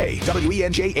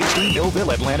WENJ HD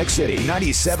Millville, Atlantic City,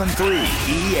 97.3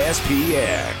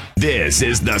 ESPN. This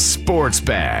is the Sports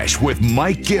Bash with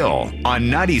Mike Gill on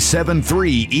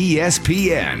 97.3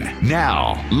 ESPN.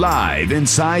 Now, live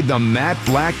inside the Matt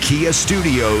Black Kia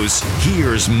Studios,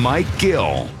 here's Mike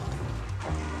Gill.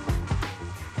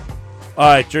 All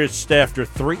right, just after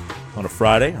 3 on a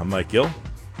Friday. I'm Mike Gill.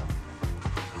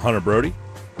 Hunter Brody.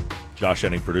 Josh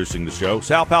Henning producing the show.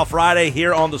 Sal Pal Friday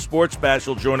here on the Sports Bash.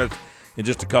 Will join us in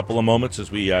just a couple of moments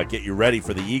as we get you ready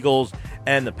for the Eagles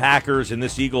and the Packers. And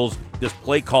this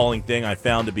play calling thing I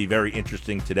found to be very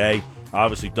interesting today.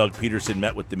 Obviously, Doug Peterson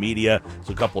met with the media.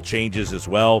 So a couple changes as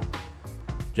well.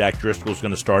 Jack Driscoll's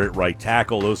going to start at right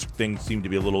tackle. Those things seem to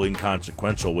be a little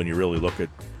inconsequential when you really look at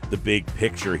the big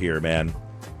picture here, man.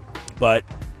 But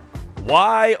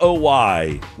why, oh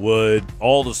why, would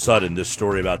all of a sudden this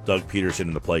story about Doug Peterson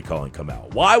and the play calling come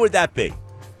out? Why would that be?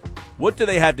 What do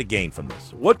they have to gain from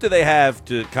this? What do they have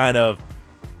to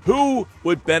who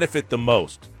would benefit the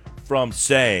most from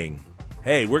saying,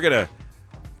 hey, we're going to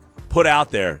put out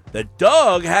there that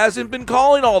Doug hasn't been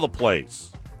calling all the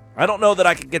plays? I don't know that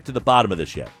I can get to the bottom of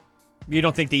this yet. You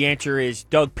don't think the answer is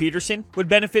Doug Peterson would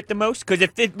benefit the most? Because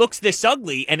if it looks this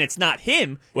ugly and it's not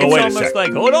him, it's almost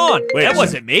like, hold on, that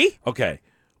wasn't me. Okay,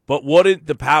 but wouldn't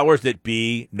the powers that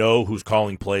be know who's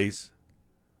calling plays?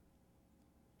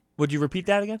 Would you repeat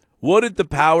that again? Wouldn't the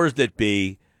powers that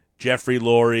be, Jeffrey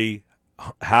Lurie,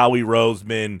 Howie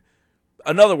Roseman,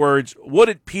 in other words,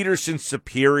 wouldn't Peterson's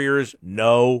superiors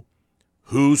know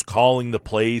who's calling the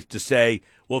plays to say,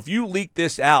 well, if you leak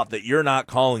this out that you're not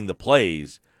calling the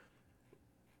plays,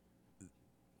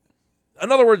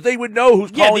 in other words, they would know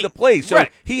who's calling the plays. So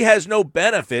right. He has no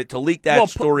benefit to leak that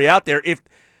story out there if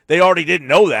they already didn't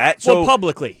know that. So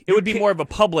publicly. It would be more of a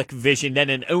public vision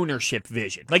than an ownership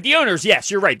vision. Like the owners,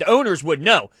 yes, you're right. The owners would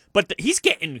know. But he's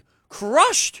getting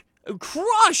crushed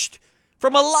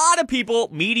from a lot of people,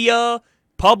 media,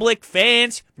 public,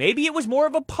 fans. Maybe it was more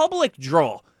of a public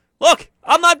draw. Look,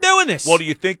 I'm not doing this. Well, do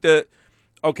you think that...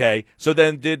 Okay, so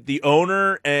then did the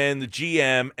owner and the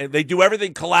GM, and they do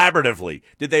everything collaboratively,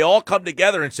 did they all come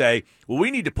together and say, well, we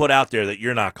need to put out there that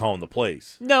you're not calling the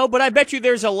plays? No, but I bet you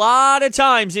there's a lot of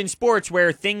times in sports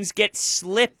where things get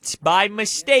slipped by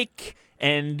mistake,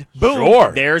 and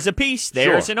boom, there's a piece,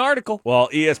 there's an article. Well,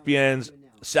 ESPN's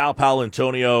Sal Pal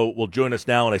Antonio will join us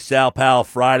now on a Sal Pal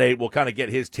Friday. We'll kind of get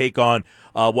his take on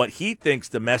what he thinks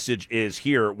the message is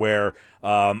here, where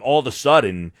all of a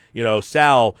sudden,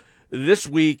 Sal... This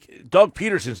week, Doug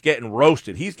Peterson's getting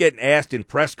roasted. He's getting asked in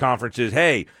press conferences,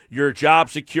 hey, your job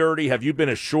security, have you been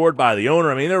assured by the owner?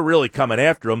 I mean, they're really coming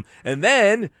after him. And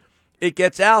then it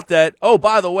gets out that, oh,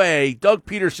 by the way, Doug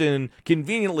Peterson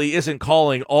conveniently isn't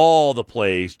calling all the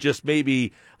plays, just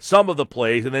maybe some of the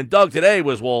plays. And then Doug today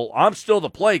was, well, I'm still the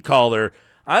play caller.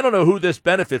 I don't know who this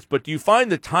benefits, but do you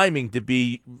find the timing to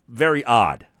be very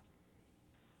odd?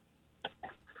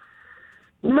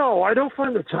 No, I don't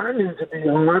find the timing to be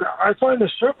odd. I find the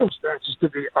circumstances to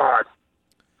be odd.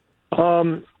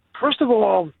 First of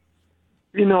all,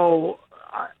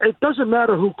 it doesn't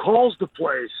matter who calls the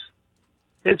plays.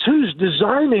 It's who's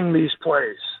designing these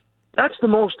plays. That's the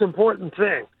most important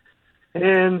thing.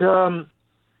 And from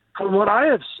what I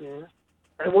have seen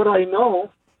and what I know,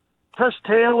 Press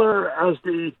Taylor as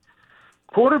the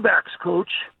quarterback's coach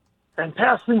and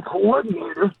passing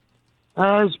coordinator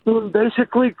has been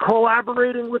basically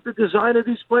collaborating with the design of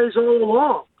these plays all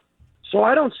along. So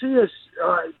I don't see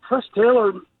Press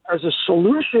Taylor as a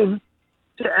solution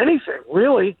to anything,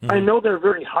 really. Mm-hmm. I know they're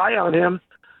very high on him.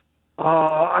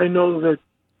 I know that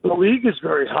the league is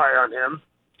very high on him.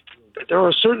 But there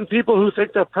are certain people who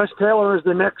think that Press Taylor is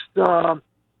the next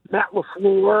Matt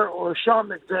LaFleur or Sean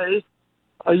McVay,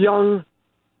 a young,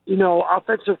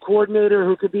 offensive coordinator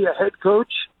who could be a head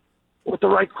coach with the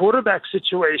right quarterback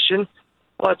situation.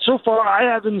 But so far,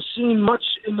 I haven't seen much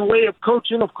in the way of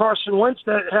coaching of Carson Wentz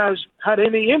that has had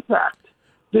any impact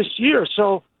this year.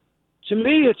 So, to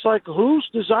me, it's like who's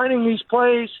designing these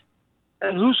plays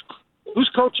and who's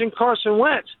coaching Carson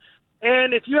Wentz.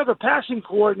 And if you have a passing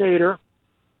coordinator,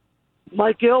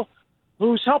 Mike Gill,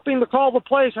 who's helping to call the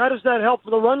plays, how does that help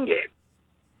for the run game?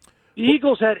 The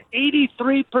Eagles had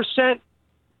 83%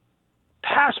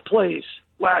 pass plays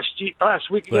last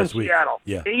week against Seattle.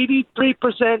 Yeah.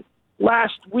 83%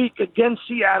 last week against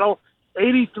Seattle.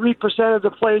 83% of the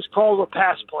plays called were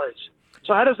pass plays.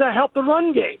 So how does that help the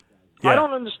run game? I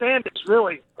don't understand this,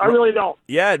 really. I really don't.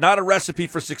 Yeah, not a recipe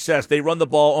for success. They run the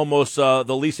ball almost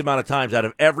the least amount of times out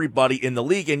of everybody in the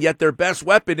league, and yet their best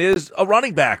weapon is a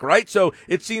running back, right? So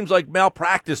it seems like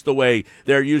malpractice the way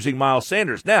they're using Miles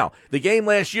Sanders. Now, the game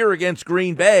last year against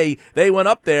Green Bay, they went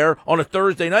up there on a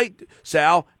Thursday night,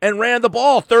 Sal, and ran the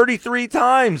ball 33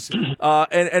 times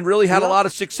and really had a lot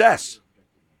of success.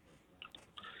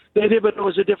 They did, but it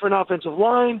was a different offensive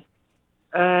line,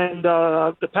 and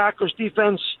the Packers'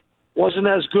 defense wasn't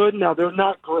as good. Now, they're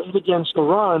not great against the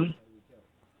run,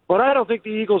 but I don't think the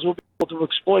Eagles will be able to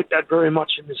exploit that very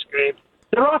much in this game.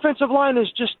 Their offensive line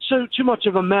is just too much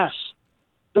of a mess.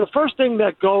 The first thing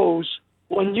that goes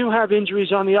when you have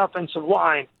injuries on the offensive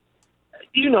line,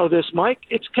 you know this, Mike,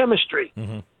 it's chemistry.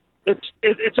 Mm-hmm.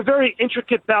 It's a very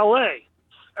intricate ballet,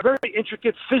 a very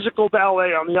intricate physical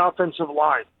ballet on the offensive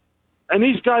line. And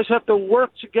these guys have to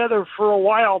work together for a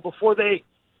while before they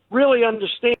really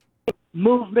understand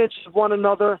movements of one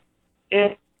another,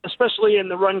 and especially in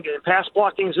the run game. Pass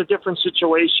blocking is a different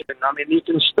situation. I mean, you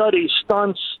can study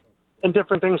stunts and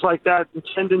different things like that and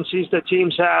tendencies that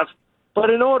teams have. But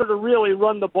in order to really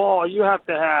run the ball, you have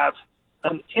to have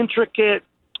an intricate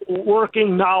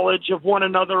working knowledge of one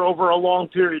another over a long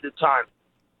period of time.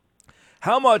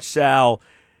 How much, Sal,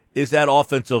 is that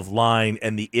offensive line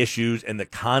and the issues and the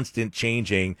constant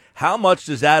changing, how much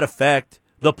does that affect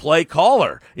the play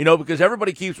caller? You know, because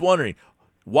everybody keeps wondering,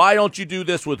 why don't you do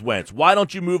this with Wentz? Why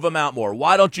don't you move him out more?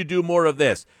 Why don't you do more of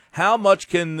this? How much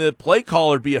can the play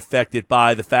caller be affected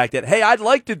by the fact that, hey, I'd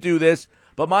like to do this,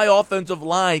 but my offensive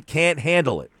line can't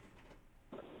handle it?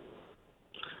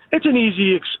 It's an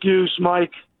easy excuse,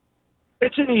 Mike.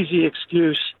 It's an easy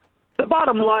excuse. The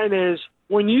bottom line is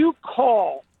when you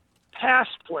call pass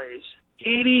plays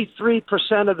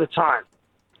 83% of the time,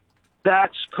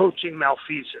 that's coaching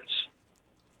malfeasance.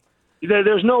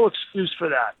 There's no excuse for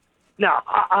that. Now,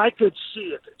 I could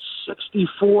see if it's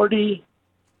 60-40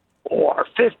 or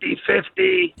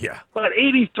 50-50. Yeah. But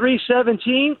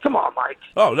 83-17, come on, Mike.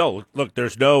 Oh, no. Look,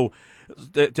 there's no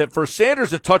 – for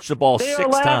Sanders to touch the ball six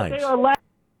times. They are last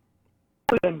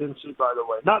in tendency, by the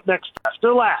way, not next last.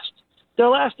 They're last. They're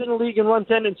last in the league in run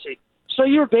tendency. So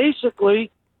you're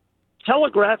basically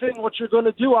telegraphing what you're going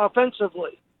to do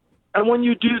offensively. And when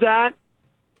you do that,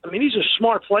 I mean, these are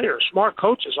smart players, smart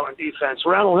coaches on defense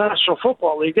around the National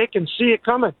Football League. They can see it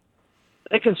coming.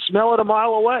 They can smell it a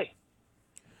mile away.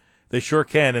 They sure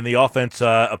can, and the offense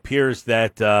appears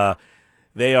that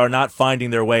they are not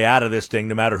finding their way out of this thing,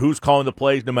 no matter who's calling the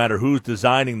plays, no matter who's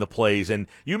designing the plays. And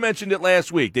you mentioned it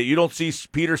last week that you don't see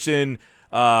Peterson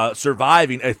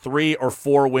surviving a 3 or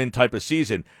 4 win type of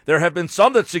season. There have been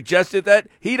some that suggested that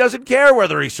he doesn't care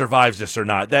whether he survives this or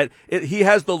not, that he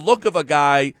has the look of a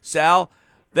guy, Sal,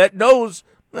 that knows,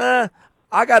 I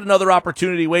got another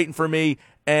opportunity waiting for me,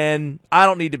 and I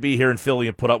don't need to be here in Philly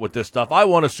and put up with this stuff. I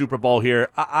won a Super Bowl here.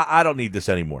 I don't need this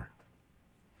anymore.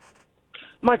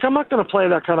 Mike, I'm not going to play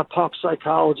that kind of pop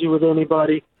psychology with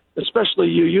anybody, especially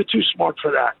you. You're too smart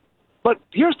for that. But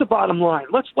here's the bottom line.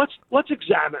 Let's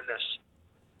examine this.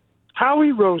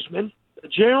 Howie Roseman, the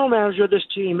general manager of this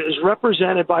team, is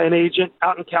represented by an agent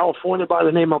out in California by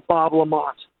the name of Bob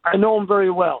Lamont. I know him very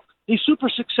well. He's super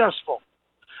successful.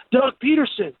 Doug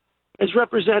Peterson is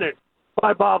represented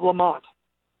by Bob Lamont.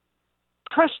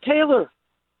 Press Taylor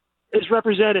is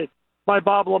represented by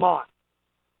Bob Lamont.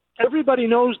 Everybody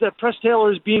knows that Press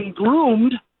Taylor is being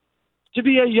groomed to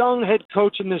be a young head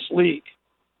coach in this league.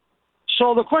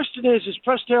 So the question is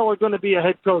Press Taylor going to be a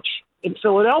head coach in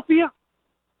Philadelphia,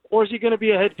 or is he going to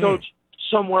be a head coach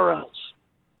somewhere else?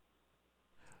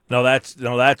 No, that's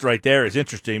right there is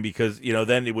interesting because,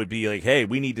 then it would be like, hey,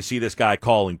 we need to see this guy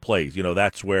calling plays.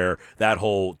 That's where that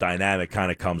whole dynamic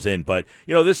kind of comes in. But,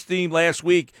 this theme last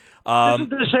week. This is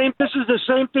the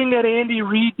same thing that Andy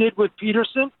Reid did with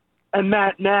Peterson and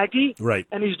Matt Nagy. Right.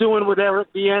 And he's doing with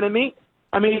Eric Bieniemy.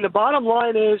 I mean, the bottom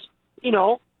line is,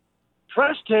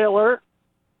 Press Taylor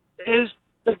is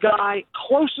the guy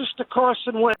closest to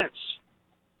Carson Wentz.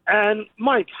 And,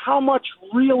 Mike, how much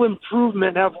real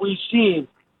improvement have we seen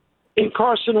in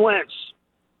Carson Wentz?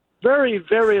 Very,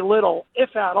 very little,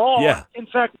 if at all. Yeah. In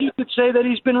fact, you could say that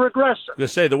he's been regressing. I was going to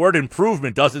say, the word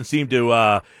improvement doesn't seem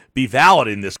to be valid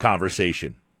in this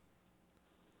conversation.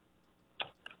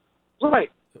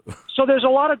 Right. So there's a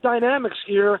lot of dynamics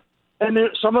here, and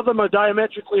some of them are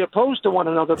diametrically opposed to one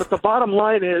another. But the bottom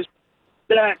line is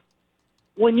that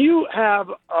when you have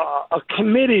a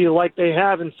committee like they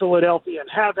have in Philadelphia and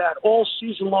have that all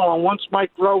season long, once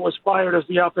Mike Groh was fired as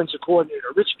the offensive coordinator,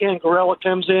 Rich Gangarella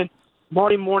comes in,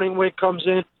 Marty Morningwig comes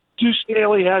in, Deuce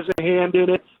Staley has a hand in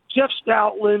it, Jeff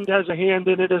Stoutland has a hand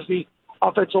in it as the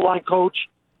offensive line coach,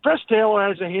 Press Taylor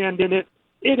has a hand in it,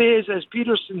 It is, as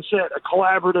Peterson said, a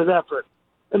collaborative effort.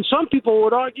 And some people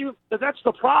would argue that that's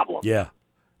the problem. Yeah.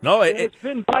 No, It's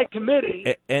been by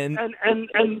committee, and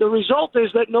the result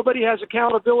is that nobody has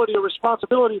accountability or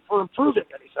responsibility for improving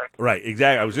anything. Right,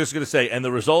 exactly. I was just going to say, and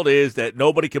the result is that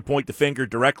nobody can point the finger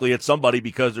directly at somebody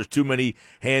because there's too many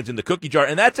hands in the cookie jar.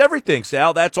 And that's everything,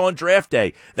 Sal. That's on draft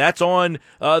day. That's on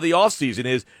the offseason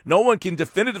is no one can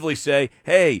definitively say,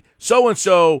 hey,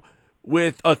 so-and-so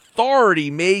with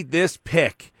authority made this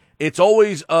pick. It's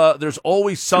always there's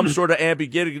always some sort of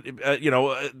ambiguity,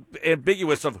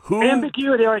 ambiguous of who.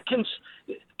 Ambiguity, or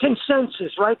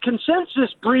consensus, right?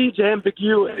 Consensus breeds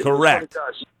ambiguity. Correct. That's what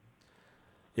it does.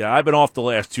 Yeah, I've been off the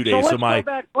last 2 days,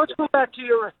 Let's go back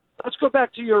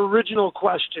to your original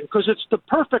question, because it's the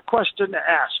perfect question to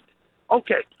ask.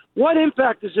 Okay, what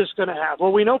impact is this going to have?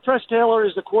 Well, we know Press Taylor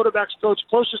is the quarterback's coach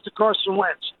closest to Carson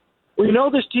Wentz. We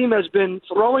know this team has been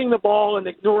throwing the ball and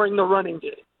ignoring the running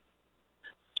game.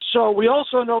 So we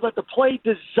also know that the play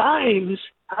designs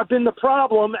have been the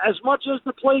problem as much as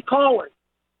the play calling.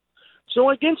 So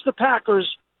against the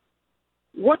Packers,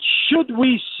 what should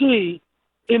we see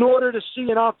in order to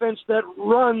see an offense that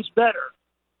runs better,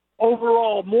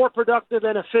 overall more productive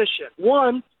and efficient?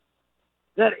 One,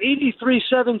 that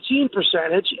 83-17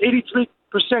 percentage,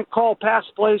 83% call pass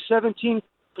plays, 17%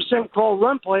 call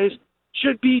run plays,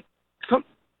 should be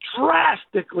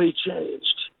drastically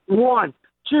changed. One.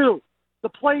 Two, the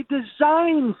play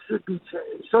design should be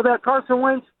changed so that Carson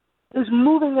Wentz is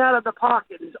moving out of the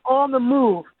pocket, is on the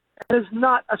move, and is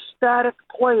not a static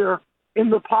player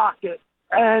in the pocket,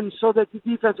 and so that the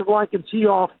defensive line can tee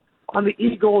off on the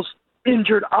Eagles'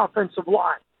 injured offensive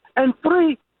line. And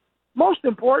three, most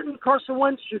important, Carson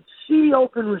Wentz should see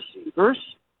open receivers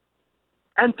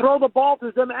and throw the ball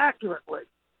to them accurately.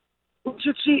 We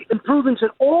should see improvements in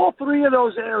all three of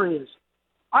those areas.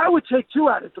 I would take 2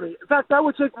 out of 3. In fact, I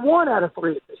would take 1 out of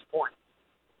 3 at this point.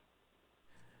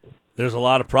 There's a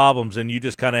lot of problems, and you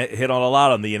just kind of hit on a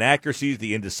lot of them. The inaccuracies,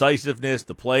 the indecisiveness,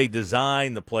 the play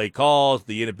design, the play calls,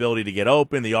 the inability to get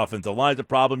open, the offensive line's a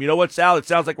problem. You know what, Sal? It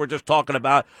sounds like we're just talking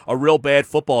about a real bad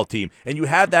football team. And you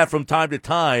have that from time to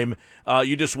time.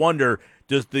 You just wonder,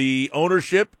 does the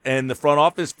ownership and the front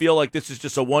office feel like this is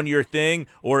just a one-year thing,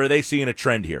 or are they seeing a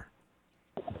trend here?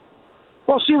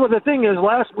 Well, see, the thing is,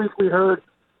 last week we heard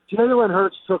Jalen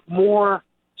Hurts took more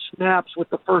snaps with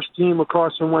the first team with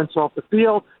Carson Wentz off the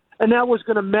field, and that was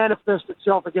going to manifest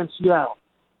itself against Seattle.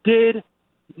 Did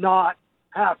not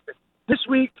happen. This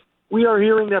week, we are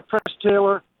hearing that Press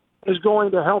Taylor is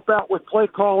going to help out with play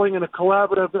calling and a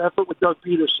collaborative effort with Doug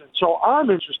Peterson. So I'm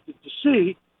interested to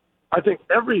see, I think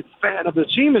every fan of the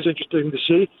team is interested to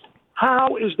see,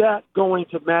 how is that going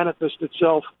to manifest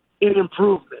itself in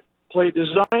improvement? Play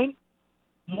design,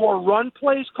 more run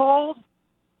plays called,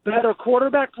 better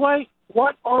quarterback play?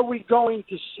 What are we going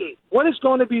to see? What is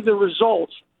going to be the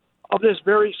result of this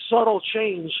very subtle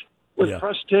change with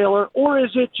Press Taylor? Or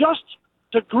is it just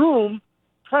to groom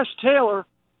Press Taylor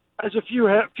as a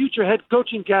future head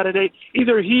coaching candidate,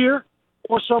 either here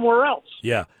or somewhere else?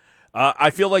 Yeah. I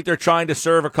feel like they're trying to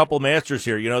serve a couple masters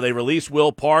here. You know, they release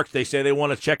Will Parks. They say they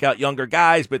want to check out younger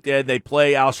guys, but then they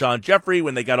play Alshon Jeffrey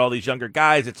when they got all these younger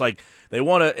guys. It's like they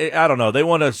want to, I don't know, they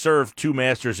want to serve two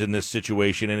masters in this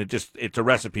situation, and it's a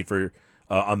recipe for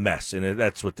a mess, and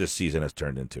that's what this season has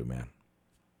turned into, man.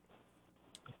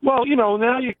 Well, you know,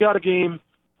 now you got a game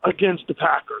against the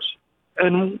Packers.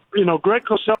 And, you know, Greg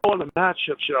Cosell on the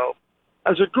Matchup Show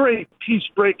has a great piece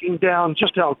breaking down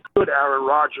just how good Aaron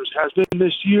Rodgers has been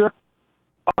this year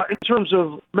in terms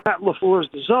of Matt LaFleur's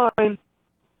design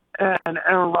and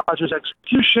Aaron Rodgers'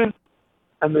 execution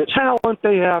and the talent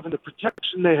they have and the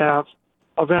protection they have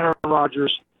of Aaron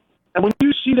Rodgers. And when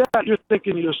you see that, you're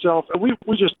thinking to yourself, and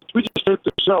we just did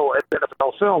the show at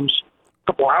NFL Films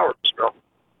a couple hours ago,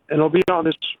 and it'll be on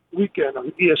this weekend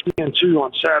on ESPN2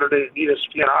 on Saturday at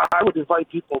ESPN. I would invite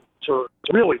people to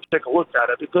really take a look at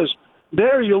it, because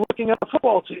there you're looking at a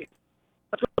football team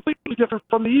that's completely different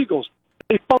from the Eagles.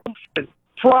 They function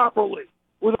properly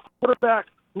with a quarterback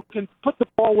who can put the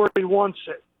ball where he wants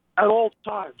it at all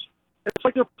times. It's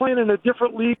like they're playing in a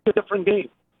different league, a different game.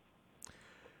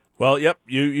 Well, yep,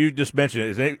 you just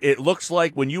mentioned it. It looks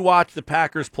like when you watch the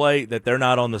Packers play that they're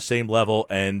not on the same level.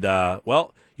 And,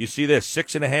 well, you see this,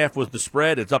 6.5 was the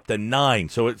spread. It's up to 9.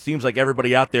 So it seems like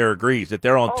everybody out there agrees that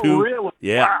they're on 2. Really?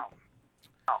 Yeah.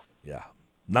 Wow. Yeah.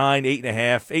 9,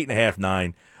 8.5, 8.5,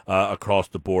 9 across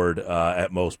the board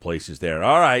at most places there.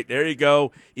 All right, there you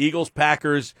go. Eagles,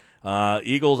 Packers.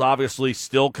 Eagles obviously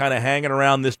still kind of hanging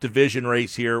around this division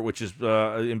race here, which is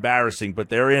embarrassing, but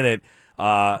they're in it.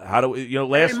 How do we,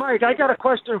 Hey, Mike, I got a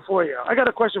question for you.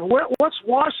 What's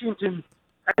Washington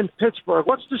and Pittsburgh.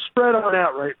 What's the spread on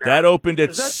that right now? That opened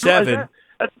at Is that 7.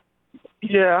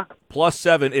 Yeah. Plus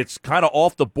 7. It's kind of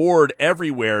off the board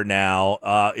everywhere now.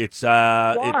 Why? What's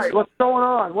going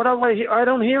on? What am I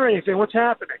don't hear anything. What's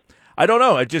happening? I don't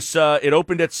know. It just it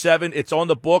opened at 7. It's on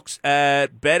the books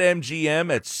at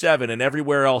BetMGM at 7, and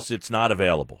everywhere else it's not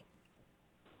available.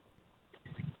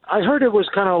 I heard it was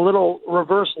kind of a little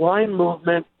reverse line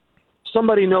movement.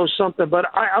 Somebody knows something, but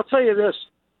I'll tell you this.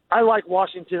 I like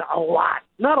Washington a lot.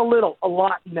 Not a little, a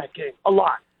lot in that game. A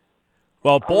lot.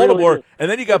 Well, Baltimore, really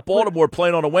and then you got Baltimore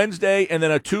playing on a Wednesday, and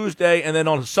then a Tuesday, and then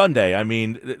on a Sunday. I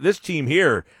mean, this team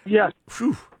here, yes.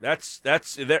 Whew, that's.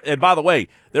 And by the way,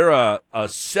 they're a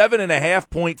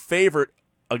 7.5-point favorite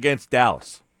against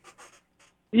Dallas.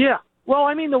 Yeah. Well,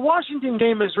 I mean, the Washington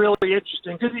game is really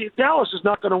interesting because Dallas is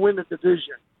not going to win the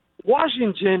division.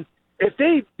 Washington, if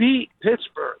they beat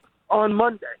Pittsburgh on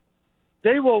Monday,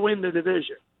 they will win the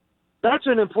division. That's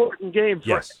an important game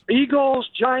for Eagles,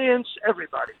 Giants,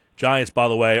 everybody. Giants, by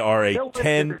the way, are a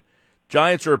 10.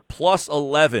 Giants are plus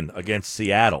 11 against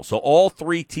Seattle. So all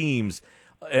three teams,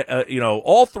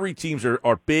 all three teams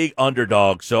are big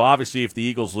underdogs. So obviously, if the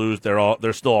Eagles lose,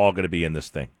 they're still all going to be in this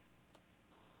thing.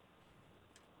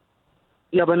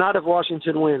 Yeah, but not if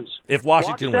Washington wins. If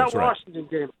Washington wins, right? Washington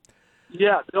game.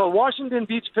 Yeah, no. Washington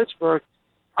beats Pittsburgh.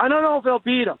 I don't know if they'll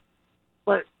beat them,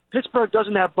 but Pittsburgh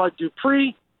doesn't have Bud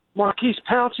Dupree. Marquise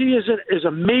Pouncey is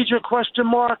a major question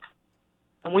mark.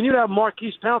 And when you have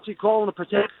Marquise Pouncey calling the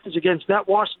protections against that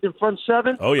Washington front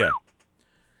seven. Oh, yeah.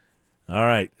 All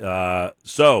right.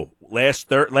 So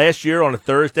last year on a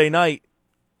Thursday night,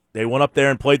 they went up there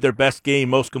and played their best game,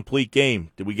 most complete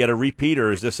game. Did we get a repeat,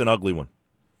 or is this an ugly one?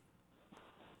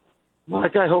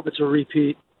 Mike, I hope it's a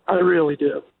repeat. I really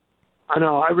do. I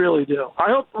know, I really do. I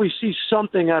hope we see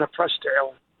something out of Press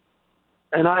Taylor.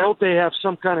 And I hope they have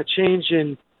some kind of change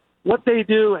in what they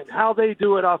do and how they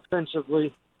do it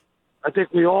offensively. I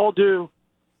think we all do,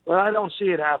 but I don't see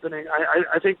it happening.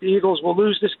 I think the Eagles will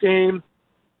lose this game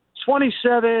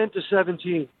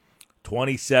 27-17.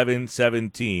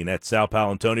 27-17. That's Sal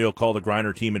Pal. Antonio. Call the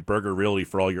Griner team at Burger Realty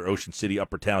for all your Ocean City,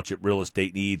 Upper Township real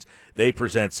estate needs. They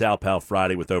present Sal Pal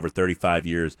Friday with over 35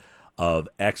 years of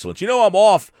excellence. You know, I'm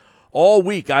off all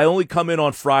week. I only come in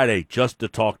on Friday just to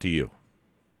talk to you.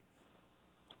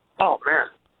 Oh, man.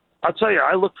 I'll tell you,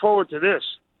 I look forward to this.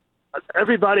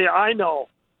 Everybody I know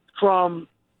from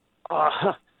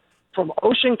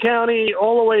Ocean County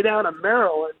all the way down to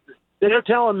Maryland, they're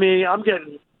telling me I'm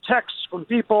getting texts from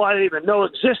people I didn't even know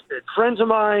existed, friends of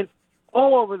mine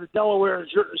all over the Delaware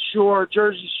shore,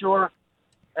 Jersey Shore.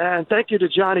 And thank you to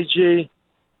Johnny G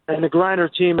and the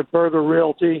Griner team at Burger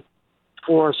Realty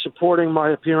for supporting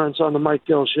my appearance on the Mike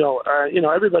Gill Show.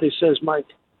 Everybody says, Mike,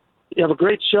 you have a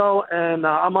great show, and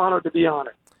I'm honored to be on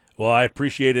it. Well, I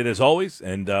appreciate it as always,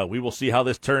 and we will see how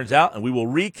this turns out, and we will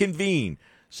reconvene.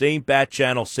 Same bat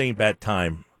channel, same bat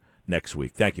time next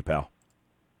week. Thank you, pal.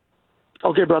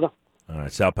 Okay, brother. All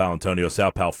right, Sal Pal Antonio,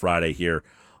 Sal Pal Friday here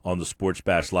on the Sports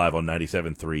Bash Live on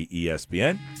 97.3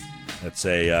 ESPN. That's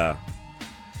a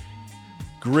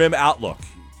grim outlook.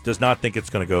 Does not think it's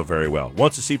going to go very well.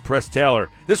 Wants to see Press Taylor.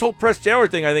 This whole Press Taylor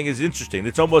thing, I think, is interesting.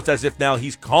 It's almost as if now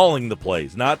he's calling the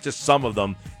plays, not just some of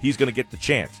them. He's going to get the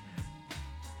chance.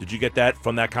 Did you get that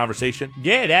from that conversation?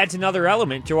 Yeah, it adds another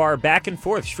element to our back and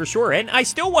forths for sure. And I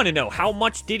still want to know, how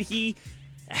much did he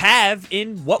have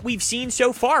in what we've seen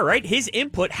so far, right? His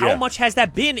input, how much has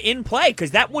that been in play? Because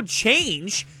that would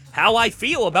change how I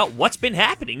feel about what's been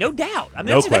happening, no doubt. I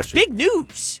mean, that's big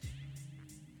news.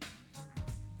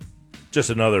 Just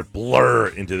another blur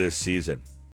into this season.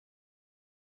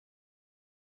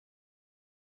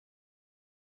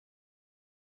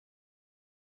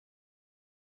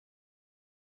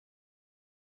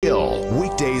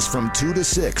 Weekdays from 2 to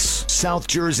 6, South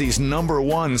Jersey's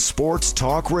 #1 sports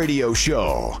talk radio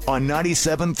show on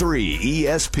 97.3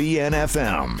 ESPN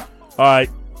FM. All right.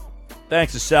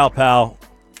 Thanks to Sal Pal.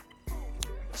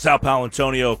 Sal Pal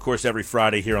Antonio, of course, every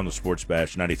Friday here on the Sports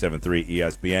Bash, 97.3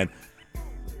 ESPN.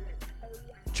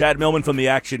 Chad Millman from the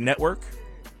Action Network.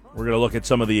 We're going to look at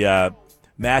some of the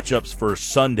matchups for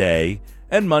Sunday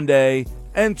and Monday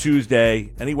and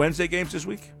Tuesday. Any Wednesday games this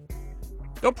week?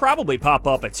 They'll probably pop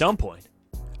up at some point.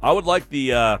 I would like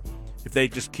if they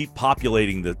just keep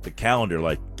populating the calendar,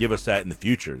 like give us that in the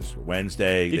futures.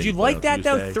 Wednesday. Did you like that,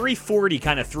 Tuesday. though? 3:40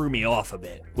 kind of threw me off a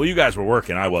bit. Well, you guys were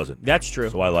working. I wasn't. That's true.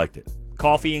 So I liked it.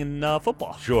 Coffee and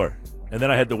football. Sure. And then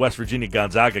I had the West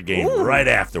Virginia-Gonzaga game right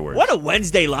afterwards. What a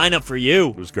Wednesday lineup for you.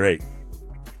 It was great.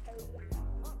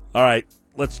 All right,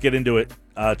 let's get into it.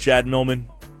 Chad Millman,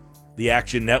 the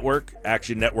Action Network,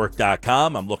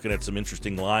 actionnetwork.com. I'm looking at some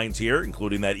interesting lines here,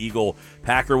 including that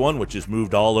Eagle-Packer one, which has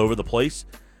moved all over the place.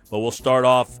 But we'll start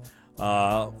off.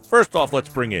 First off, let's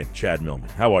bring in Chad Millman.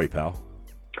 How are you, pal?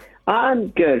 I'm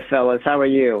good, fellas. How are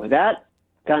you? That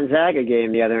Gonzaga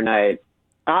game the other night,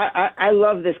 I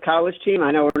love this college team.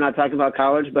 I know we're not talking about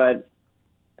college, but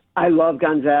I love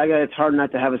Gonzaga. It's hard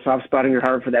not to have a soft spot in your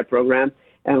heart for that program.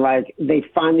 And, like, they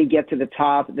finally get to the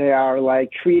top. They are,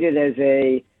 like, treated as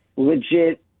a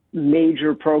legit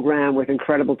major program with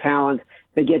incredible talent.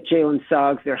 They get Jalen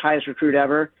Suggs, their highest recruit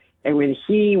ever. And when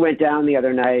he went down the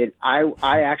other night, I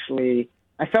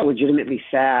felt legitimately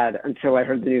sad until I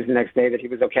heard the news the next day that he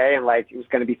was okay and, like, he was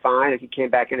going to be fine if he came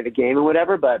back into the game or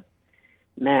whatever. But,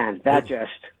 man, that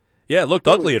just... Yeah, it looked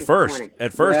ugly at first.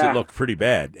 At first, Yeah. It looked pretty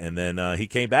bad, and then he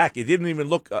came back. It didn't even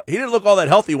look. He didn't look all that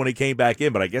healthy when he came back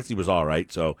in, but I guess he was all right.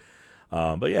 So,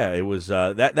 but yeah, it was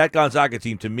that Gonzaga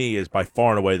team to me is by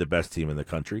far and away the best team in the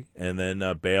country. And then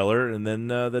Baylor, and then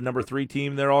the number 3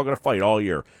 team. They're all going to fight all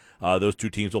year. Those 2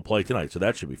 teams will play tonight, so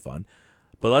that should be fun.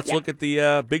 But let's look at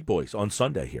the big boys on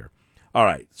Sunday here. All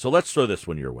right, so let's throw this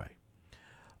one your way.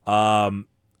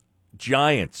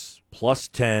 Giants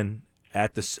 +10.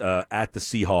 At the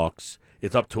Seahawks.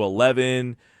 It's up to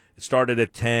 11. It started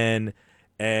at 10.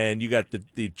 And you got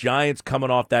the Giants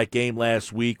coming off that game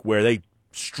last week where they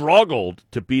struggled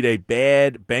to beat a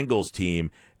bad Bengals team.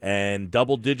 And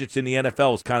double digits in the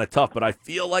NFL is kind of tough. But I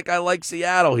feel like I like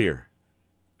Seattle here.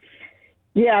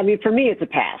 Yeah, I mean, for me, it's a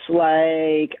pass.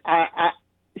 Like,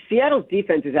 Seattle's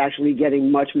defense is actually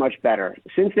getting much, much better.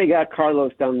 Since they got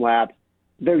Carlos Dunlap,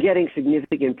 they're getting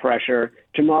significant pressure.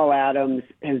 Jamal Adams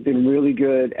has been really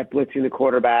good at blitzing the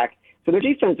quarterback. So their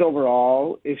defense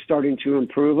overall is starting to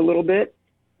improve a little bit.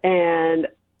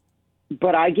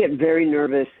 But I get very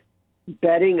nervous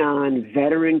betting on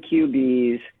veteran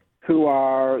QBs who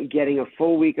are getting a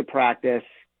full week of practice,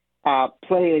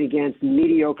 playing against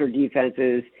mediocre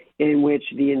defenses in which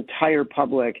the entire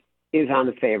public is on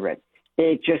the favorite.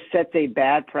 It just sets a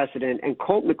bad precedent. And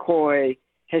Colt McCoy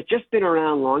has just been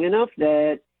around long enough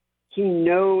that he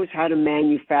knows how to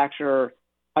manufacture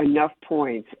enough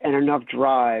points and enough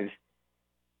drives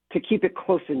to keep it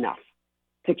close enough,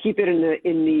 to keep it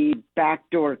in the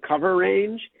backdoor cover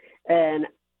range. And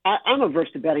I'm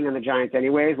averse to betting on the Giants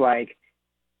anyways. Like,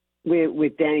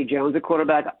 with Danny Jones at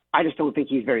quarterback, I just don't think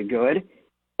he's very good.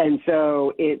 And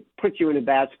so it puts you in a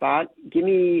bad spot. Give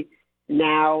me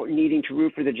now needing to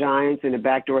root for the Giants in a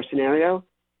backdoor scenario.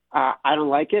 I don't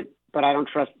like it. But I don't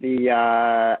trust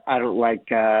I don't like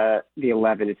the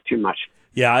 11. It's too much.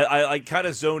 Yeah, I kind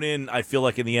of zone in, I feel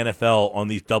like, in the NFL on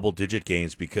these double-digit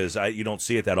games because you don't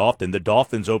see it that often. The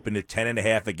Dolphins opened at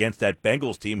 10.5 against that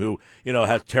Bengals team who,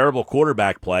 has terrible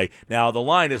quarterback play. Now, the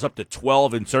line is up to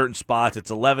 12 in certain spots. It's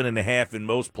 11.5 in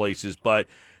most places. But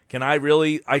can I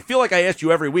really – I feel like I ask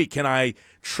you every week, can I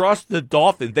trust the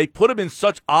Dolphins? They put them in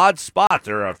such odd spots.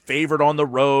 They're a favorite on the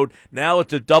road. Now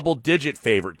it's a double-digit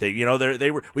favorite.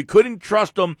 We couldn't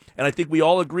trust them, and I think we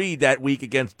all agreed that week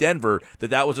against Denver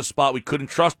that was a spot we couldn't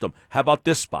trust them. How about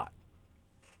this spot?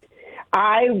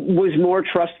 I was more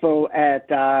trustful at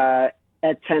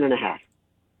 10.5.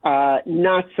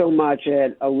 Not so much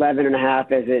at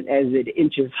 11.5 as it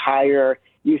inches higher.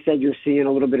 You said you're seeing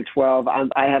a little bit of 12.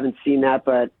 I haven't seen that,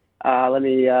 but let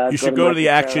me. You should go to the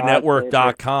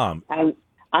actionnetwork.com.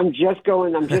 I'm just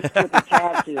flipping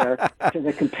tabs here to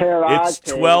the compare odds.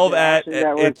 It's 12 at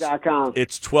actionnetwork.com.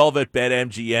 It's 12 at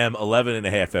BetMGM,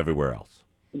 11.5 everywhere else.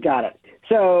 Got it.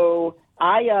 So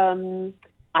I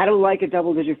don't like a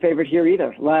double-digit favorite here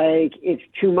either. Like, it's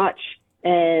too much,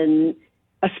 and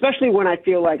especially when I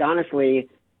feel like, honestly,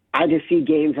 I just see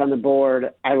games on the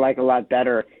board I like a lot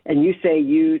better. And you say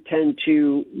you tend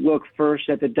to look first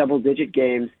at the double-digit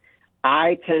games.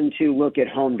 I tend to look at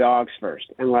home dogs first.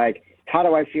 And, like, how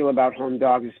do I feel about home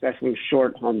dogs, especially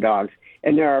short home dogs?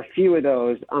 And there are a few of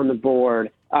those on the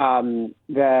board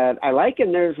that I like,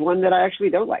 and there's one that I actually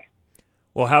don't like.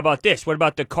 Well, how about this? What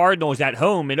about the Cardinals at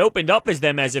home? It opened up as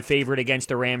them as a favorite against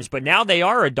the Rams, but now they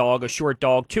are a short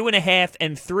dog, 2.5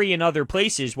 and 3 in other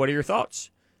places. What are your thoughts?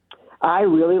 I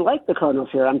really like the Cardinals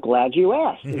here. I'm glad you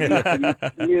asked.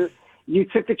 You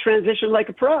took the transition like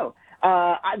a pro.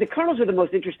 The Cardinals are the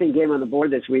most interesting game on the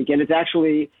board this week, and it's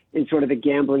actually, in sort of the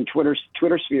gambling Twitter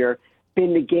sphere,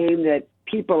 been the game that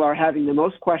people are having the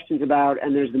most questions about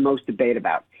and there's the most debate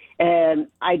about. And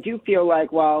I do feel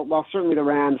like while certainly the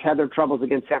Rams had their troubles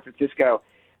against San Francisco,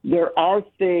 there are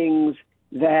things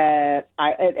that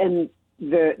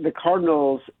the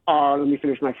Cardinals are, let me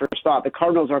finish my first thought, the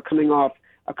Cardinals are coming off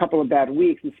a couple of bad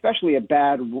weeks, especially a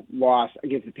bad loss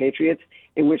against the Patriots,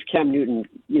 in which Cam Newton,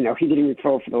 he didn't even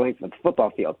throw for the length of the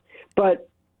football field. But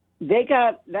they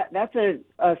got that's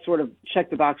a sort of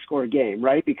check-the-box score game,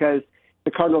 right? Because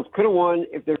the Cardinals could have won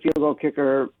if their field goal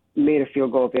kicker made a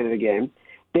field goal at the end of the game.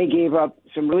 They gave up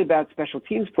some really bad special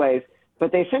teams plays,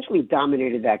 but they essentially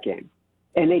dominated that game.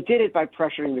 And they did it by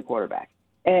pressuring the quarterback.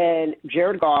 And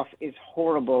Jared Goff is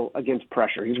horrible against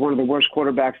pressure. He's one of the worst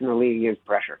quarterbacks in the league against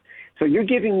pressure. So you're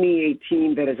giving me a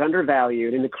team that is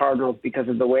undervalued in the Cardinals because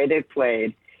of the way they've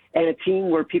played, and a team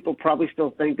where people probably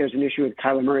still think there's an issue with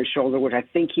Kyler Murray's shoulder, which I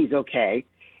think he's okay.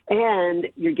 And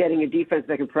you're getting a defense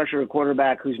that can pressure a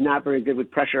quarterback who's not very good with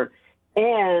pressure.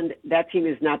 And that team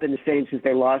has not been the same since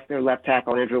they lost their left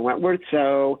tackle, Andrew Wentworth.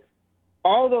 So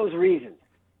all those reasons,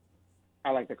 I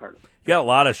like the Cardinals. You got a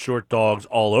lot of short dogs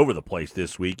all over the place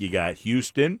this week. You got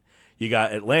Houston. You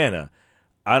got Atlanta.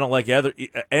 I don't like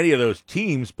any of those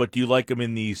teams, but do you like them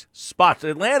in these spots?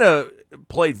 Atlanta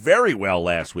played very well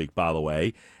last week, by the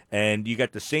way, and you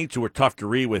got the Saints who are tough to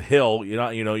read with Hill. You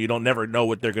don't never know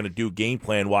what they're going to do game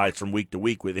plan wise from week to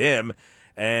week with him,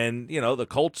 and the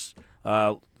Colts.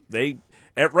 They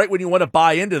right when you want to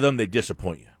buy into them, they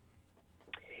disappoint you.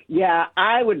 Yeah,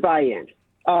 I would buy in.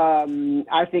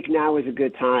 I think now is a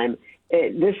good time.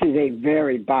 This is a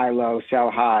very buy low, sell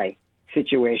high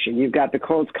situation. You've got the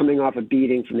Colts coming off a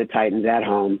beating from the Titans at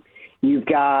home. You've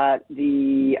got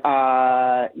the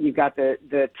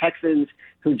Texans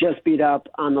who just beat up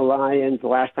on the Lions the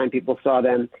last time people saw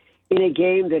them in a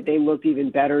game that they looked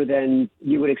even better than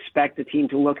you would expect the team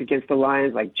to look against the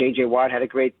Lions. Like J.J. Watt had a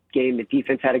great game. The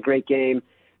defense had a great game.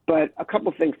 But a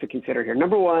couple things to consider here.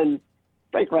 Number one,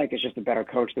 Frank Reich is just a better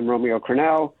coach than Romeo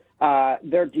Crennel.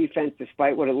 Their defense,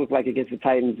 despite what it looked like against the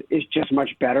Titans, is just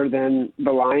much better than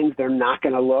the Lions. They're not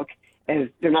going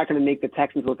to make the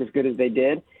Texans look as good as they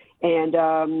did.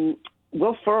 And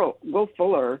Will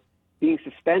Fuller being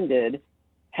suspended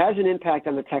has an impact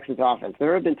on the Texans offense.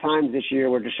 There have been times this year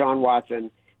where Deshaun Watson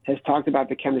has talked about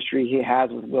the chemistry he has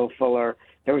with Will Fuller.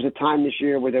 There was a time this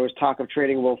year where there was talk of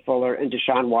trading Will Fuller and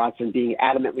Deshaun Watson being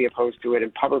adamantly opposed to it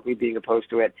and publicly being opposed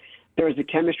to it. There was a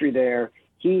chemistry there.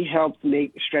 He helped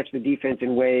stretch the defense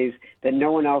in ways that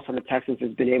no one else on the Texans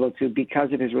has been able to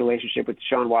because of his relationship with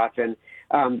Deshaun Watson.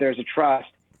 There's a trust,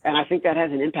 and I think that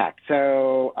has an impact.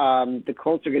 So the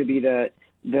Colts are going to be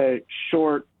the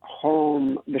short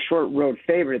road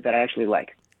favorite that I actually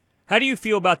like. How do you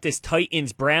feel about this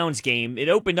Titans-Browns game? It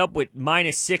opened up with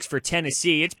 -6 for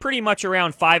Tennessee. It's pretty much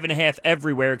around 5.5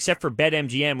 everywhere except for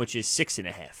BetMGM, which is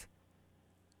 6.5.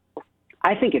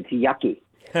 I think it's yucky.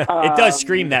 It does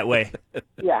scream that way.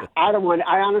 Yeah, I don't want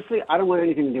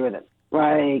anything to do with it.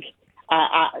 Like,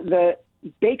 the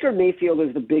Baker Mayfield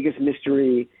is the biggest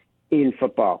mystery in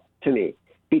football to me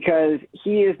because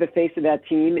he is the face of that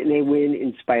team and they win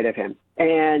in spite of him.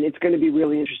 And it's going to be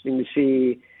really interesting to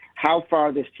see how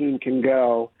far this team can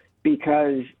go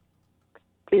because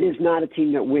it is not a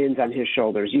team that wins on his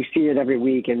shoulders. You see it every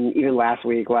week and even last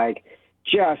week, like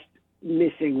just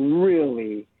missing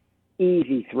really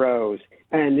easy throws.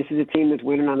 And this is a team that's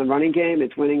winning on the running game.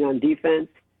 It's winning on defense.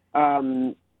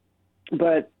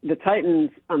 But the Titans,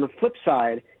 on the flip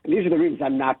side, and these are the reasons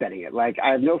I'm not betting it. Like,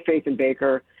 I have no faith in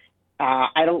Baker.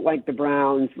 I don't like the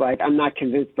Browns. Like, I'm not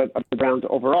convinced of the Browns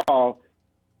overall,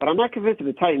 but I'm not convinced of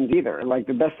the Titans either. Like,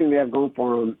 the best thing they have going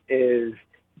for them is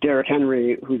Derrick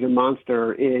Henry, who's a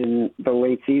monster in the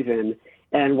late season.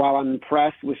 And while I'm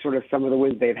impressed with sort of some of the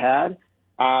wins they've had,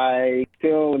 I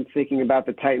still am thinking about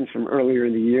the Titans from earlier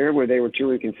in the year where they were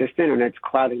too inconsistent, and it's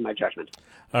clouding my judgment.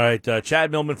 All right, Chad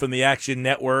Millman from the Action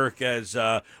Network. As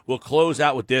we'll close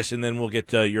out with this, and then we'll get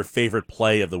to your favorite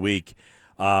play of the week.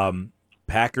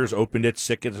 Packers opened at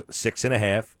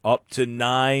 6.5, up to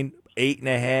 9,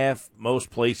 8.5. Most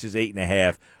places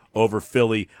 8.5 over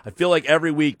Philly. I feel like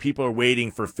every week people are waiting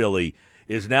for Philly.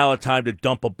 Is now a time to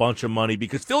dump a bunch of money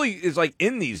because Philly is like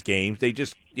in these games. They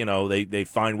just, they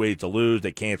find ways to lose.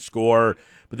 They can't score.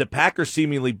 But the Packers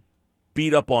seemingly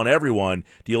beat up on everyone.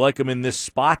 Do you like them in this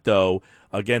spot, though,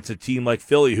 against a team like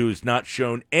Philly who's not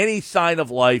shown any sign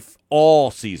of life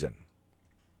all season?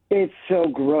 It's so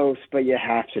gross, but you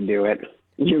have to do it.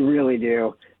 You really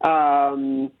do.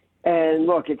 And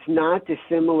look, it's not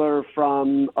dissimilar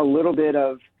from a little bit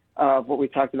of what we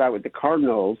talked about with the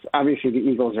Cardinals. Obviously, the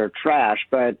Eagles are trash,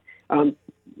 but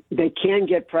they can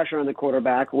get pressure on the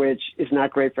quarterback, which is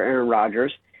not great for Aaron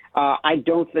Rodgers. I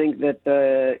don't think that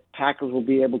the Packers will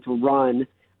be able to run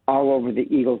all over the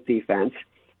Eagles' defense.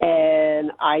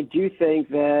 And I do think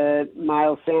that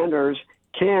Miles Sanders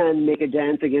can make a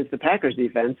dent against the Packers'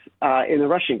 defense in the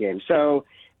rushing game. So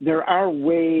there are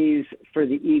ways for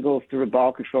the Eagles through a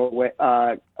ball control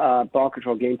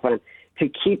game plan to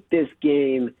keep this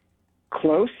game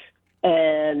close.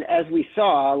 And as we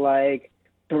saw, like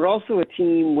they're also a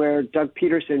team where Doug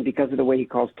Peterson, because of the way he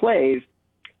calls plays,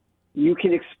 you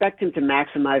can expect him to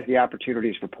maximize the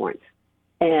opportunities for points.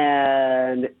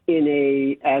 And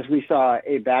as we saw,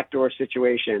 a backdoor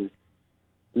situation,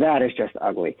 that is just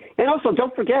ugly. And also,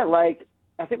 don't forget, I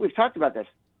think we've talked about this.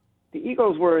 The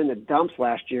Eagles were in the dumps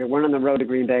last year, went on the road to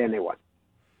Green Bay, and they won.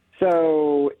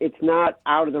 So it's not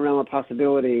out of the realm of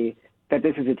possibility that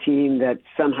this is a team that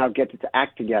somehow gets its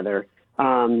act together,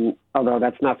 although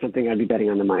that's not something I'd be betting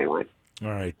on the money line. All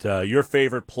right. Your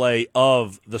favorite play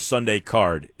of the Sunday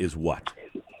card is what?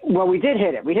 Well, we did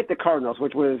hit it. We hit the Cardinals,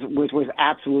 which was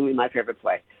absolutely my favorite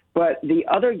play. But the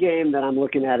other game that I'm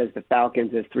looking at is the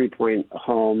Falcons as 3-point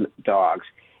home dogs.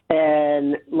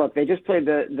 And look, they just played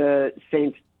the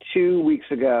Saints 2 weeks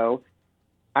ago.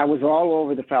 I was all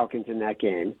over the Falcons in that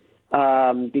game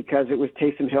because it was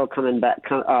Taysom Hill coming back,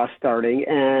 starting,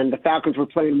 and the Falcons were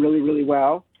playing really, really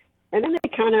well. And then they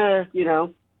kind of, they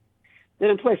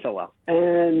didn't play so well.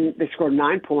 And they scored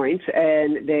 9 points,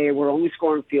 and they were only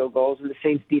scoring field goals, and the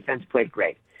Saints defense played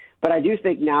great. But I do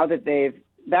think now that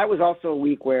that was also a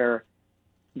week where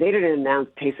they didn't announce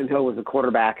Taysom Hill was the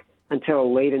quarterback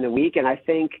until late in the week, and I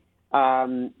think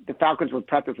the Falcons were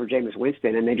prepping for Jameis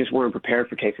Winston, and they just weren't prepared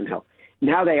for Taysom Hill.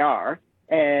 Now they are,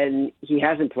 and he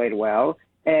hasn't played well,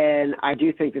 and I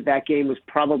do think that game was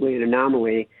probably an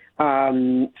anomaly.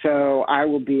 So I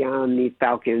will be on the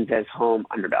Falcons as home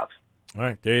underdogs. All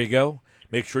right, there you go.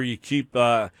 Make sure you keep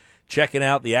checking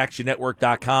out the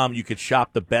actionnetwork.com. You could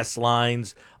shop the best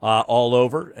lines all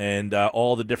over and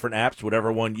all the different apps,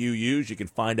 whatever one you use. You can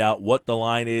find out what the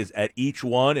line is at each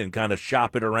one and kind of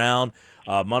shop it around.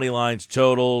 Money lines,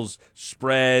 totals,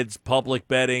 spreads, public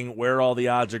betting, where all the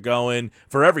odds are going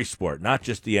for every sport, not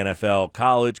just the NFL,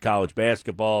 college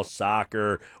basketball,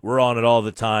 soccer. We're on it all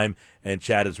the time. And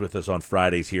Chad is with us on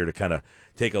Fridays here to kind of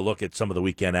take a look at some of the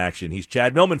weekend action. He's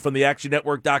Chad Millman from the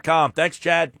actionnetwork.com. Thanks,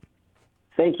 Chad.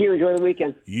 Thank you. Enjoy the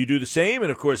weekend. You do the same. And,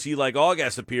 of course, he, like all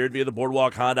guests, appeared via the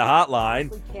Boardwalk Honda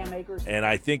hotline. And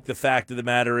I think the fact of the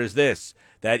matter is this.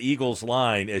 That Eagles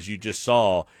line, as you just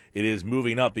saw, it is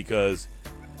moving up because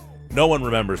no one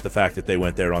remembers the fact that they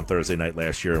went there on Thursday night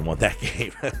last year and won that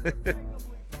game.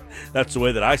 That's the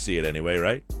way that I see it anyway,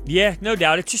 right? Yeah, no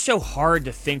doubt. It's just so hard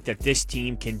to think that this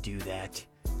team can do that.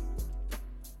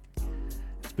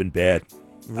 It's been bad.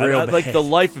 Real bad. Like the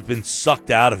life has been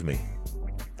sucked out of me.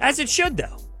 As it should,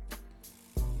 though.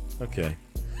 Okay.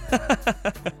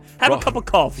 Have a cup of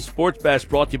coffee. Sports Bash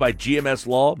brought to you by GMS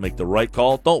Law. Make the right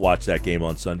call. Don't watch that game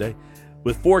on Sunday.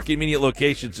 With 4 convenient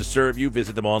locations to serve you,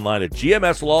 visit them online at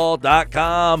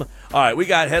gmslaw.com. All right, we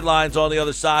got headlines on the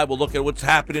other side. We'll look at what's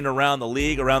happening around the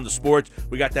league, around the sports.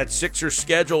 We got that Sixers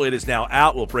schedule. It is now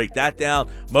out. We'll break that down.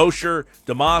 Mosher,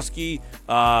 Demoski,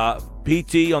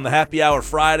 PT on the Happy Hour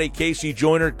Friday. Casey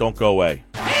Joyner, don't go away.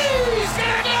 He's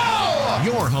gonna go!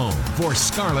 Your home for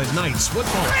Scarlet Knights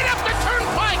football. Right up the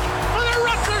turnpike for the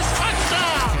Rutgers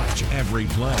touchdown! Catch every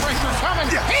play. Brinker's coming.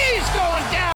 He's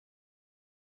going down!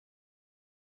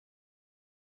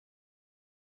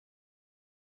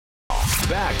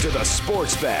 Back to the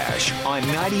Sports Bash on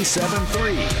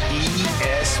 97.3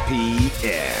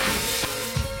 ESPN.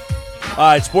 All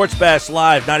right, Sports Bash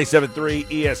Live, 97.3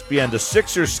 ESPN. The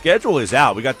Sixers schedule is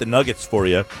out. We got the Nuggets for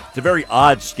you. It's a very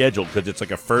odd schedule because it's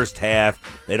like a first half.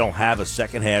 They don't have a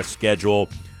second half schedule.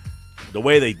 The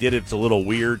way they did it's a little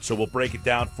weird, so we'll break it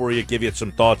down for you, give you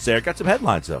some thoughts there. Got some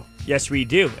headlines, though. Yes, we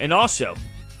do. And also,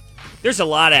 there's a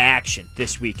lot of action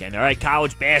this weekend, all right?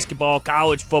 College basketball,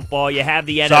 college football. You have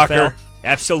the NFL. Soccer.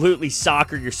 Absolutely,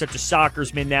 soccer. You're such a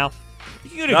soccersman now.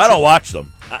 I don't watch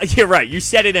them. You're right. You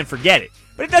set it and forget it.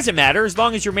 But it doesn't matter. As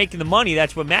long as you're making the money,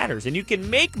 that's what matters. And you can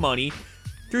make money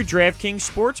through DraftKings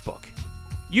Sportsbook.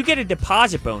 You get a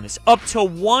deposit bonus up to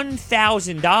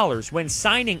 $1,000 when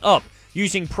signing up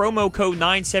using promo code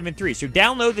 973. So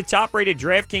download the top-rated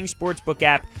DraftKings Sportsbook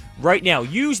app right now.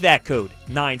 Use that code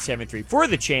 973 for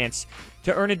the chance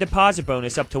to earn a deposit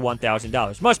bonus up to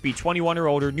 $1,000. Must be 21 or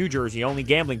older, New Jersey. Only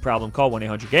gambling problem. Call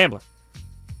 1-800-GAMBLER.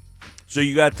 So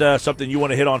you got something you want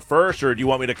to hit on first, or do you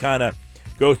want me to kind of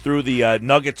go through the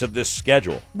nuggets of this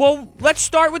schedule? Well, let's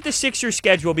start with the Sixers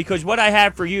schedule because what I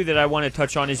have for you that I want to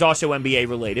touch on is also NBA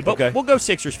related. But okay. We'll go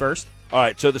Sixers first. All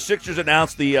right, so the Sixers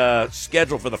announced the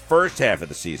schedule for the first half of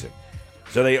the season.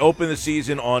 So they open the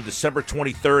season on December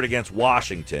 23rd against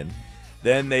Washington.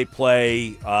 Then they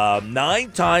play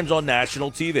 9 times on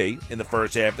national TV in the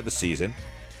first half of the season.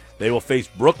 They will face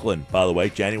Brooklyn, by the way,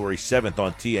 January 7th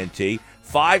on TNT,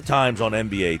 5 times on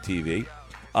NBA TV.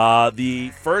 The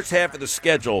first half of the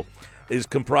schedule is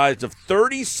comprised of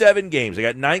 37 games. They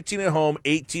got 19 at home,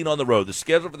 18 on the road. The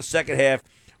schedule for the second half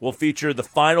will feature the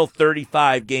final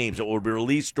 35 games that will be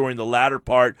released during the latter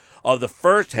part of the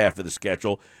first half of the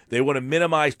schedule. They want to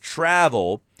minimize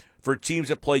travel for teams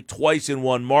that play twice in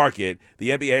one market.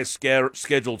 The NBA has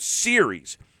scheduled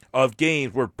series of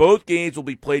games where both games will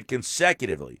be played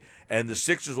consecutively, and the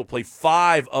Sixers will play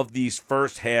 5 of these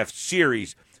first half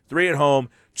series, 3 at home,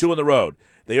 2 on the road.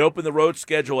 They open the road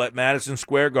schedule at Madison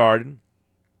Square Garden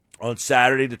on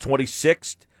Saturday the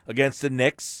 26th against the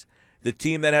Knicks. The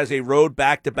team then has a road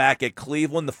back-to-back at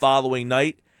Cleveland the following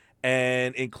night,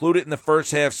 and included in the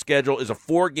first half schedule is a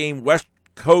 4-game West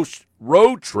Coast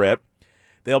road trip.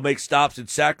 They'll make stops in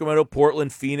Sacramento,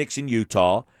 Portland, Phoenix, and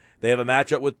Utah. They have a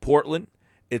matchup with Portland.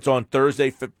 It's on Thursday,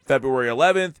 February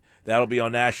 11th. That'll be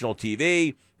on national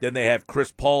TV. Then they have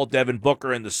Chris Paul, Devin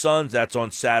Booker, and the Suns. That's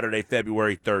on Saturday,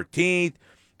 February 13th.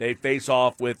 They face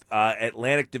off with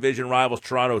Atlantic Division rivals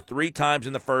Toronto 3 times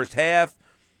in the first half.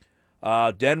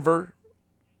 Denver,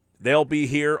 they'll be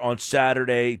here on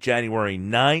Saturday, January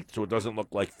 9th, so it doesn't look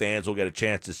like fans will get a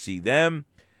chance to see them.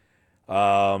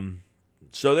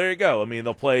 So there you go. I mean,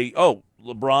 they'll play,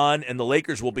 LeBron and the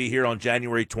Lakers will be here on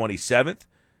January 27th.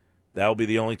 That'll be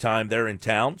the only time they're in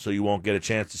town, so you won't get a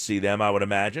chance to see them, I would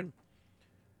imagine.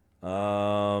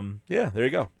 Yeah, there you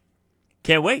go.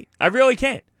 Can't wait. I really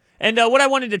can't. And what I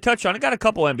wanted to touch on, I got a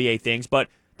couple NBA things, but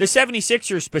the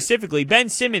 76ers specifically, Ben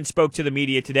Simmons spoke to the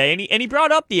media today, and he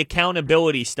brought up the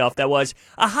accountability stuff that was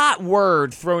a hot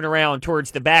word thrown around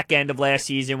towards the back end of last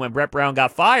season when Brett Brown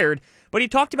got fired. But he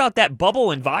talked about that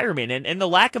bubble environment and the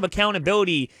lack of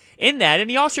accountability in that. And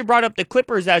he also brought up the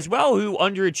Clippers as well, who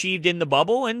underachieved in the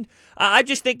bubble. And I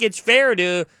just think it's fair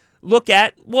to look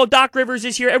at, well, Doc Rivers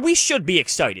is here, and we should be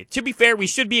excited. To be fair, we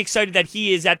should be excited that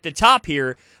he is at the top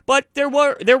here. But there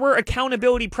were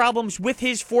accountability problems with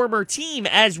his former team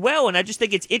as well, and I just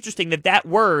think it's interesting that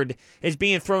word is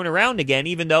being thrown around again,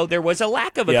 even though there was a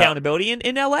lack of accountability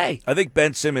in L.A. I think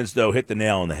Ben Simmons, though, hit the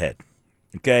nail on the head.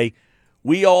 Okay?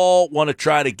 We all want to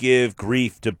try to give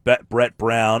grief to Brett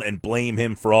Brown and blame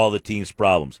him for all the team's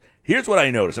problems. Here's what I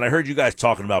noticed, and I heard you guys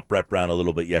talking about Brett Brown a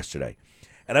little bit yesterday,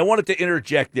 and I wanted to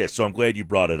interject this, so I'm glad you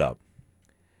brought it up.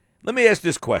 Let me ask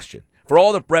this question. For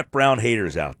all the Brett Brown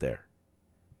haters out there,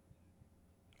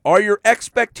 are your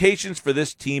expectations for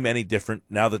this team any different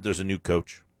now that there's a new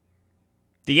coach?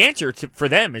 The answer for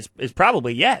them is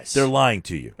probably yes. They're lying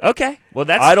to you. Okay. Well,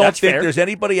 I don't think fair. there's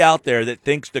anybody out there that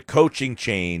thinks the coaching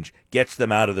change gets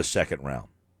them out of the second round.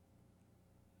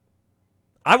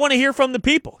 I want to hear from the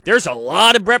people. There's a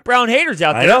lot of Brett Brown haters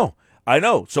out there. I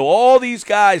know. So all these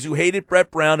guys who hated Brett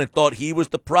Brown and thought he was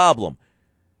the problem,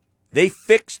 they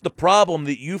fixed the problem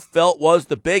that you felt was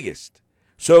the biggest.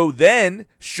 So then,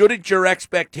 shouldn't your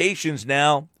expectations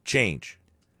now change?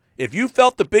 If you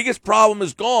felt the biggest problem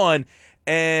is gone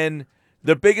and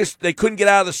they couldn't get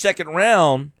out of the second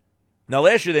round, now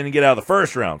last year they didn't get out of the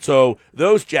first round. So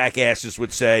those jackasses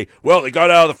would say, well, they got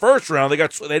out of the first round. They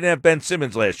didn't have Ben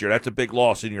Simmons last year. That's a big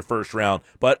loss in your first round.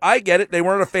 But I get it. They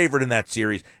weren't a favorite in that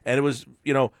series. And it was,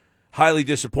 highly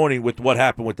disappointing with what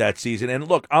happened with that season. And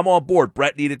look, I'm on board.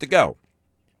 Brett needed to go.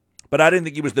 But I didn't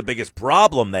think he was the biggest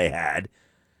problem they had.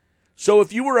 So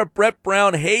if you were a Brett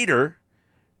Brown hater,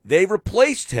 they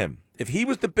replaced him. If he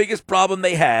was the biggest problem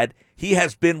they had, he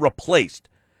has been replaced.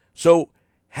 So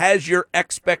has your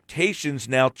expectations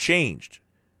now changed?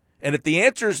 And if the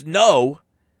answer is no,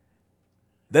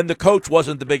 then the coach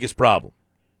wasn't the biggest problem.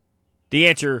 The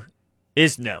answer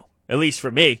is no, at least for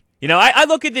me. I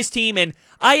look at this team and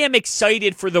I am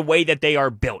excited for the way that they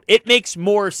are built. It makes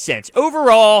more sense.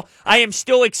 Overall, I am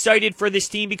still excited for this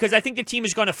team because I think the team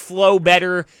is going to flow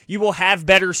better. You will have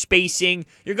better spacing.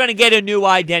 You're going to get a new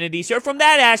identity. So from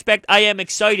that aspect, I am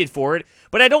excited for it.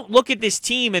 But I don't look at this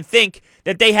team and think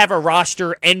that they have a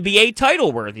roster NBA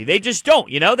title worthy. They just don't.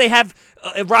 They have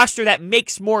a roster that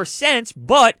makes more sense,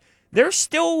 but they're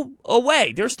still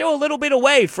away. They're still a little bit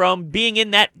away from being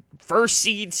in that first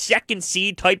seed, second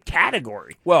seed type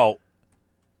category. Well,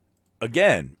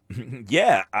 again,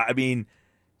 yeah, I mean,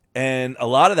 and a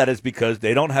lot of that is because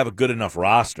they don't have a good enough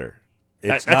roster.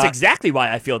 That's exactly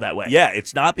why I feel that way. Yeah,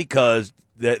 it's not because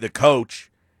the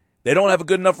coach, they don't have a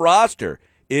good enough roster.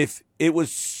 If it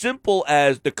was simple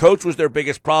as the coach was their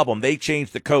biggest problem, they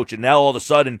changed the coach, and now all of a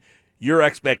sudden your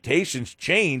expectations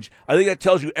change, I think that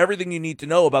tells you everything you need to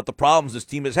know about the problems this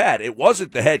team has had. It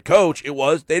wasn't the head coach. It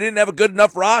was they didn't have a good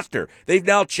enough roster. They've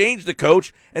now changed the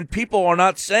coach, and people are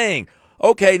not saying,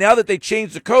 okay, now that they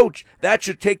changed the coach, that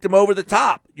should take them over the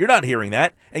top. You're not hearing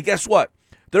that. And guess what?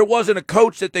 There wasn't a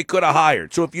coach that they could have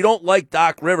hired. So if you don't like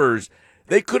Doc Rivers,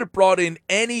 they could have brought in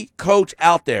any coach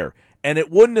out there, and it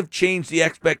wouldn't have changed the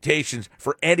expectations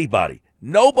for anybody.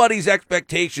 Nobody's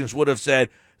expectations would have said,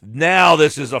 now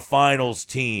this is a finals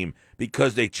team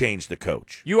because they changed the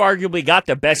coach. You arguably got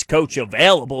the best coach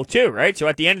available, too, right? So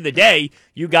at the end of the day,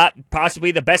 you got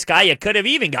possibly the best guy you could have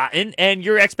even gotten, and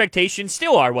your expectations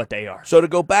still are what they are. So to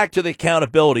go back to the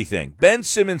accountability thing, Ben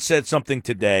Simmons said something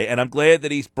today, and I'm glad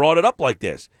that he's brought it up like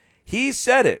this. He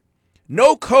said it.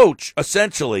 No coach,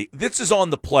 essentially, this is on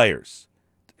the players.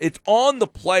 It's on the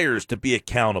players to be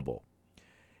accountable.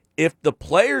 If the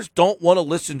players don't want to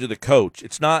listen to the coach,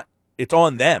 it's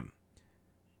on them.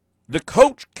 The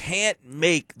coach can't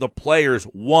make the players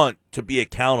want to be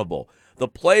accountable. The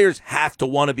players have to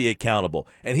want to be accountable.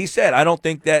 And he said, I don't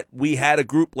think that we had a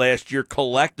group last year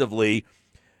collectively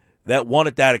that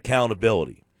wanted that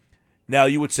accountability. Now,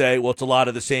 you would say, well, it's a lot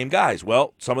of the same guys.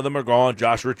 Well, some of them are gone,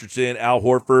 Josh Richardson, Al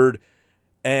Horford,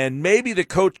 and maybe the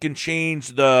coach can change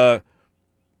the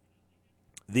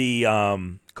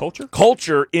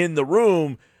culture in the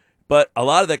room, but a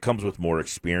lot of that comes with more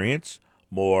experience,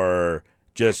 more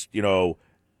just, you're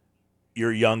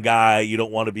a young guy, you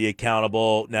don't want to be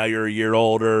accountable, now you're a year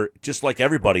older, just like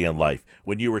everybody in life.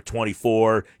 When you were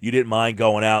 24, you didn't mind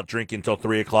going out drinking until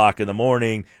 3 o'clock in the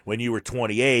morning. When you were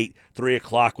 28, 3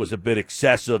 o'clock was a bit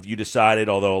excessive. You decided,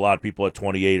 although a lot of people at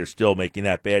 28 are still making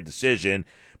that bad decision,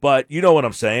 but you know what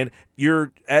I'm saying.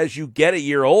 As you get a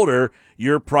year older,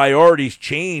 your priorities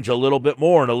change a little bit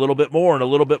more and a little bit more and a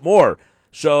little bit more.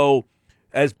 So,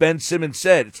 as Ben Simmons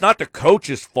said, it's not the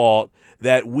coach's fault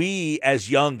that we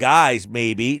as young guys,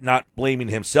 maybe, not blaming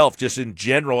himself, just in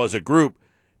general as a group,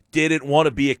 didn't want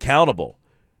to be accountable.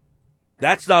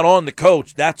 That's not on the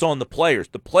coach. That's on the players.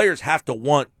 The players have to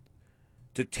want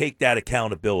to take that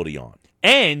accountability on.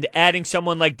 And adding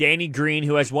someone like Danny Green,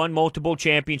 who has won multiple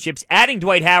championships, adding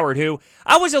Dwight Howard, who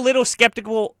I was a little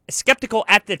skeptical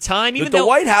at the time. The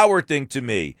Dwight Howard thing to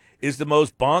me is the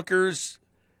most bonkers.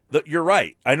 You're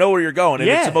right. I know where you're going. And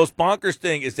it's the most bonkers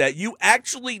thing is that you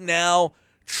actually now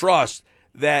trust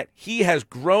that he has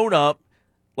grown up,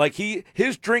 like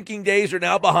his drinking days are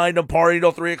now behind him, partying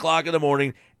till 3 o'clock in the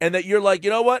morning, and that you're like, you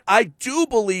know what? I do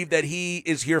believe that he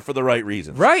is here for the right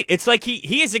reasons. Right. It's like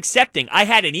he is accepting. I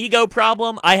had an ego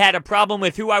problem. I had a problem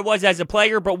with who I was as a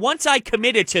player, but once I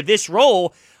committed to this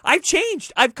role, I've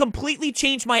changed. I've completely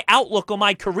changed my outlook on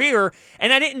my career,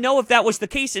 and I didn't know if that was the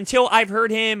case until I've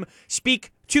heard him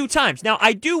speak 2 times. Now,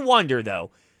 I do wonder, though,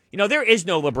 there is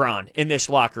no LeBron in this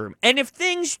locker room, and if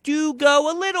things do go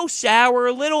a little sour,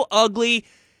 a little ugly,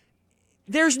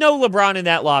 there's no LeBron in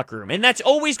that locker room, and that's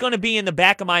always going to be in the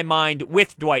back of my mind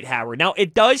with Dwight Howard. Now,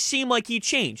 it does seem like he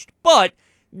changed, but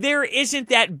there isn't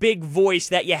that big voice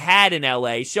that you had in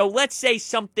L.A., so let's say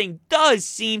something does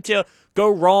seem to go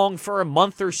wrong for a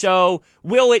month or so.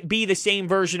 Will it be the same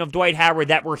version of Dwight Howard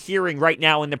that we're hearing right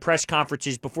now in the press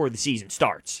conferences before the season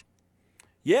starts?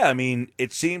 Yeah, I mean,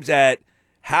 it seems that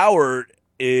Howard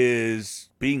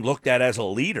is being looked at as a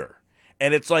leader,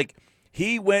 and it's like,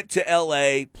 he went to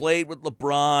L.A., played with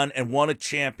LeBron, and won a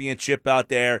championship out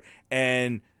there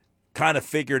and kind of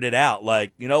figured it out.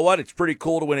 Like, you know what? It's pretty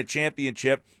cool to win a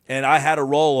championship, and I had a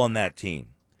role on that team.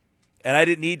 And I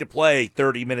didn't need to play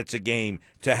 30 minutes a game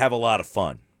to have a lot of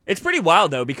fun. It's pretty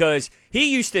wild, though, because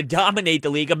he used to dominate the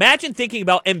league. Imagine thinking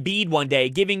about Embiid one day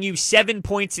giving you 7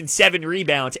 points and 7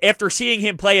 rebounds after seeing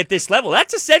him play at this level.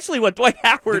 That's essentially what Dwight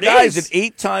Howard is. The guy's an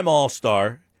 8-time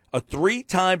All-Star, a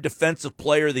 3-time Defensive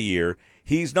Player of the Year.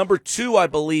 He's number 2, I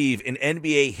believe, in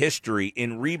NBA history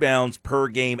in rebounds per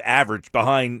game average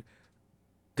behind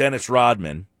Dennis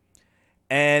Rodman.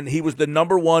 And he was the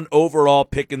number 1 overall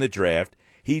pick in the draft.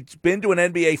 He's been to an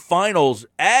NBA Finals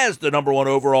as the number 1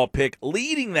 overall pick,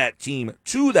 leading that team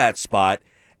to that spot.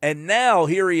 And now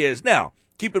here he is. Now,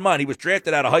 keep in mind, he was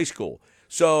drafted out of high school.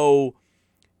 So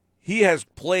he has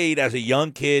played as a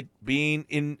young kid, being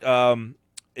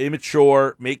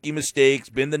immature, making mistakes,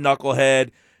 been the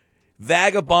knucklehead,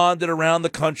 vagabonded around the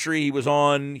country. He was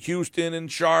on Houston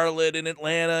and Charlotte and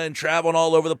Atlanta and traveling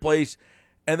all over the place.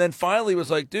 And then finally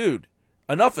was like, dude,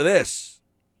 enough of this.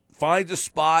 Finds a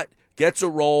spot, gets a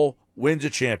role, wins a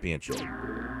championship.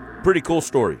 Pretty cool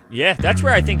story. Yeah, that's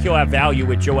where I think he'll have value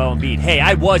with Joel Embiid. Hey,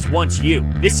 I was once you.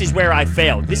 This is where I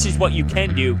failed. This is what you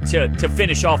can do to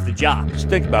finish off the job. Just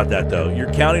think about that, though.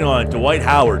 You're counting on Dwight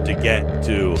Howard to get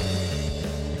to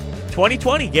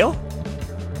 2020, Gil.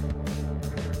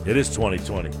 It is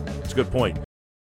 2020. It's a good point.